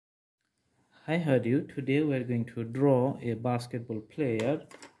Hi Hadu, today we are going to draw a basketball player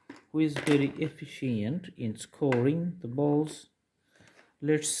who is very efficient in scoring the balls.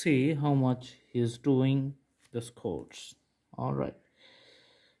 Let's see how much he is doing the scores. Alright,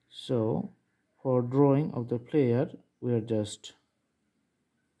 so for drawing of the player, we are just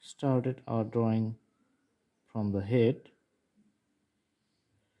started our drawing from the head.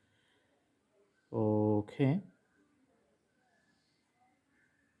 Okay.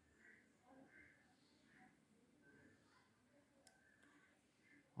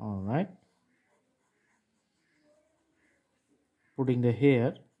 Alright, putting the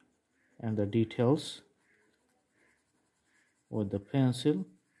hair and the details with the pencil.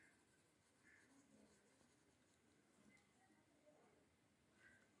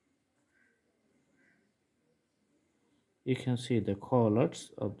 You can see the colors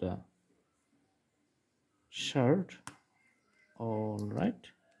of the shirt. All right.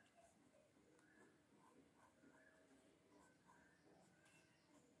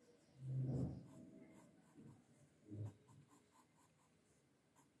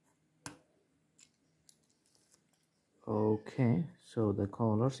 Okay, so the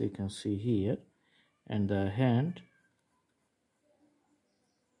colors you can see here, and the hand.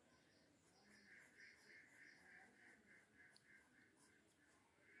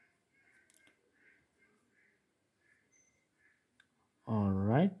 All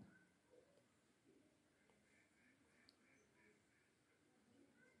right.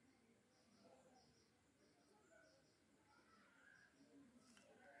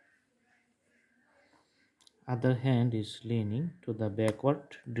 Other hand is leaning to the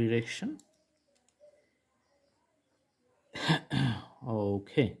backward direction.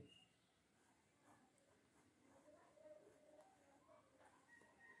 Okay.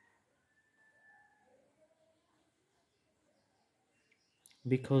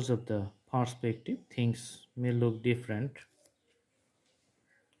 Because of the perspective, things may look different.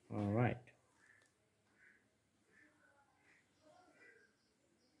 All right.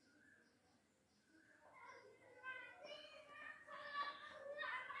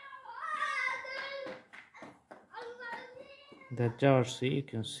 The jersey you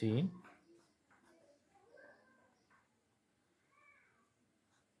can see.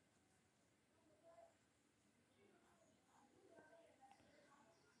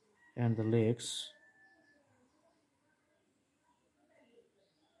 And the legs.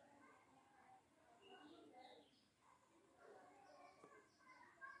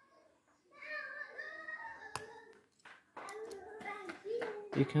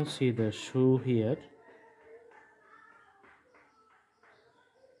 You can see the shoe here.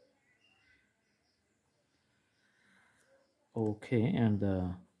 Okay, and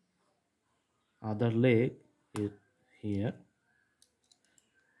the other leg is here.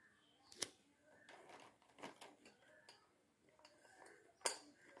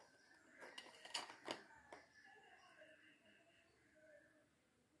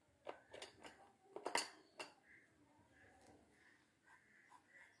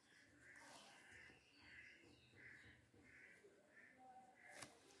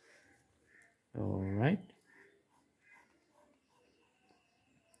 All right.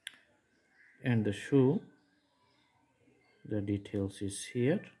 And the shoe, the details is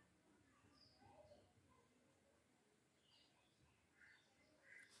here.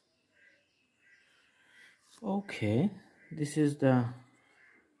 Okay, this is the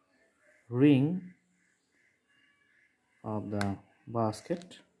ring of the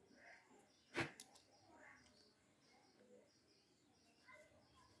basket.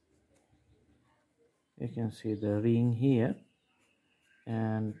 You can see the ring here,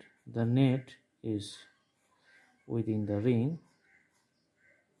 and the net is within the ring.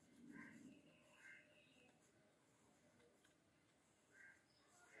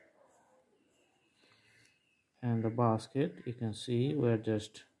 And the basket, you can see we're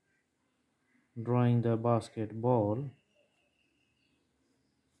just drawing the basketball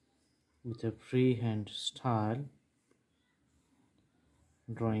with a freehand style,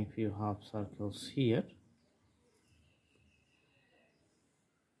 drawing few half circles here.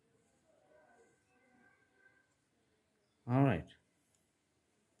 All right,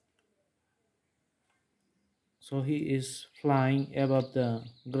 so he is flying above the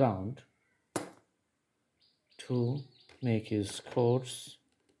ground to make his course.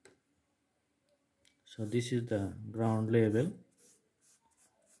 So this is the ground level.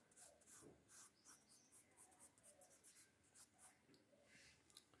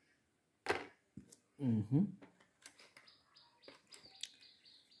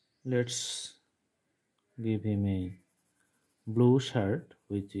 Let's give him a blue shirt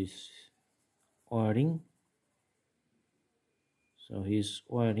which is wearing. So he's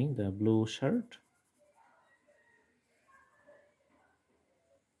wearing the blue shirt.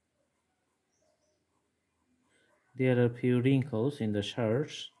 There are few wrinkles in the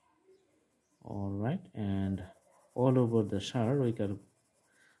shirts. All right, and all over the shirt we are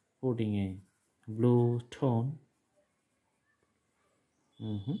putting a blue tone.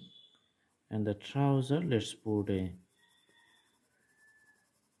 And the trouser, let's put a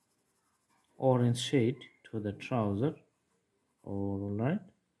orange shade to the trouser. All right,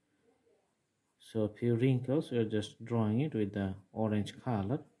 so a few wrinkles, we are just drawing it with the orange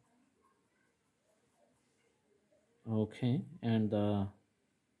color. Okay, and the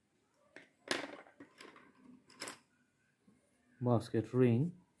basket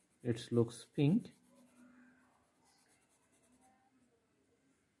ring, it looks pink.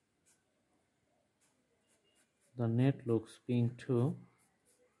 The net looks pink too.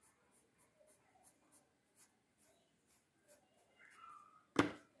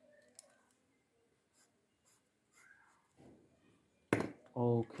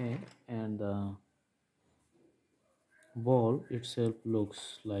 Okay, and the ball itself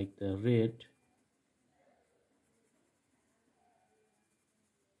looks like the red.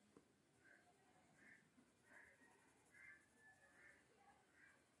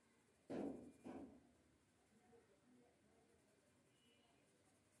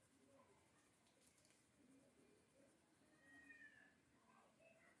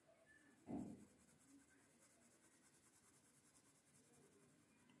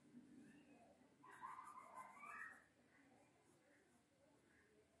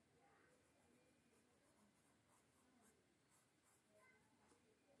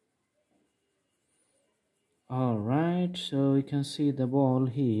 All right, so you can see the ball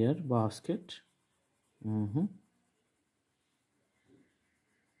here, basket.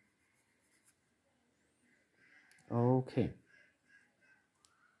 Okay,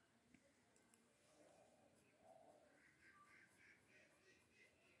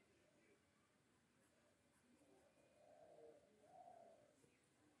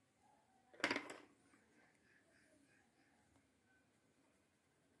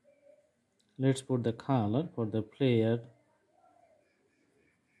 let's put the color for the player,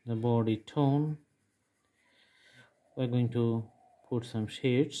 the body tone. We're going to put some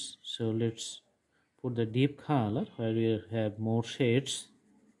shades, so let's put the deep color where we have more shades.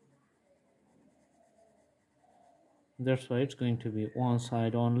 That's why it's going to be one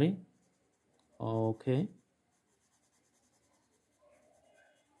side only. Okay,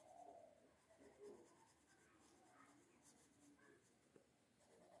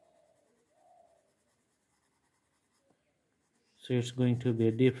 so it's going to be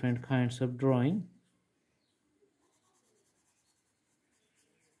a different kinds of drawing.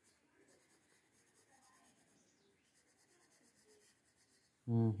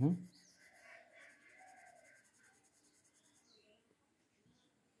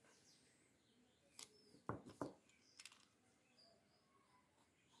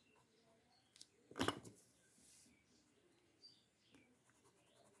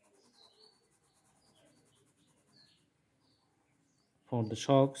 For the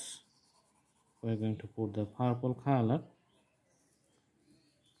socks, we're going to put the purple color.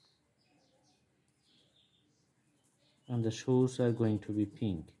 And the shoes are going to be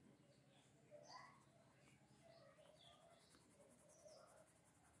pink.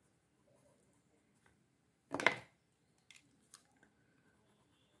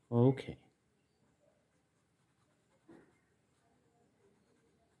 Okay.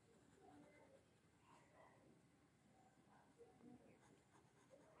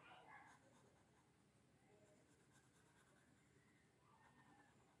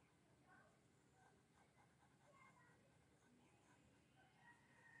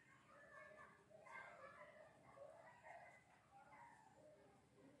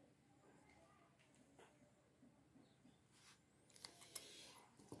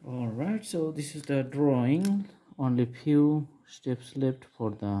 All right, so this is the drawing. Only few steps left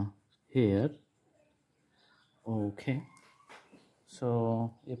for the hair. Okay,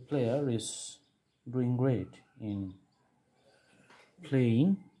 so a player is doing great in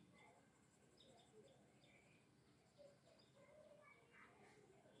playing.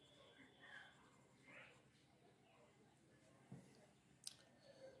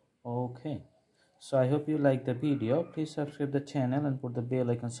 Okay, so I hope you like the video. Please subscribe the channel and put the bell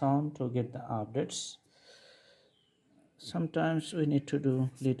icon on to get the updates. Sometimes we need to do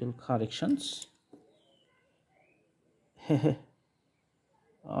little corrections.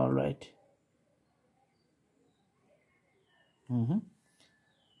 All right.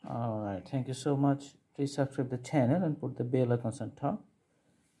 All right. Thank you so much. Please subscribe the channel and put the bell icon on top.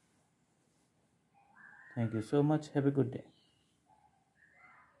 Thank you so much. Have a good day.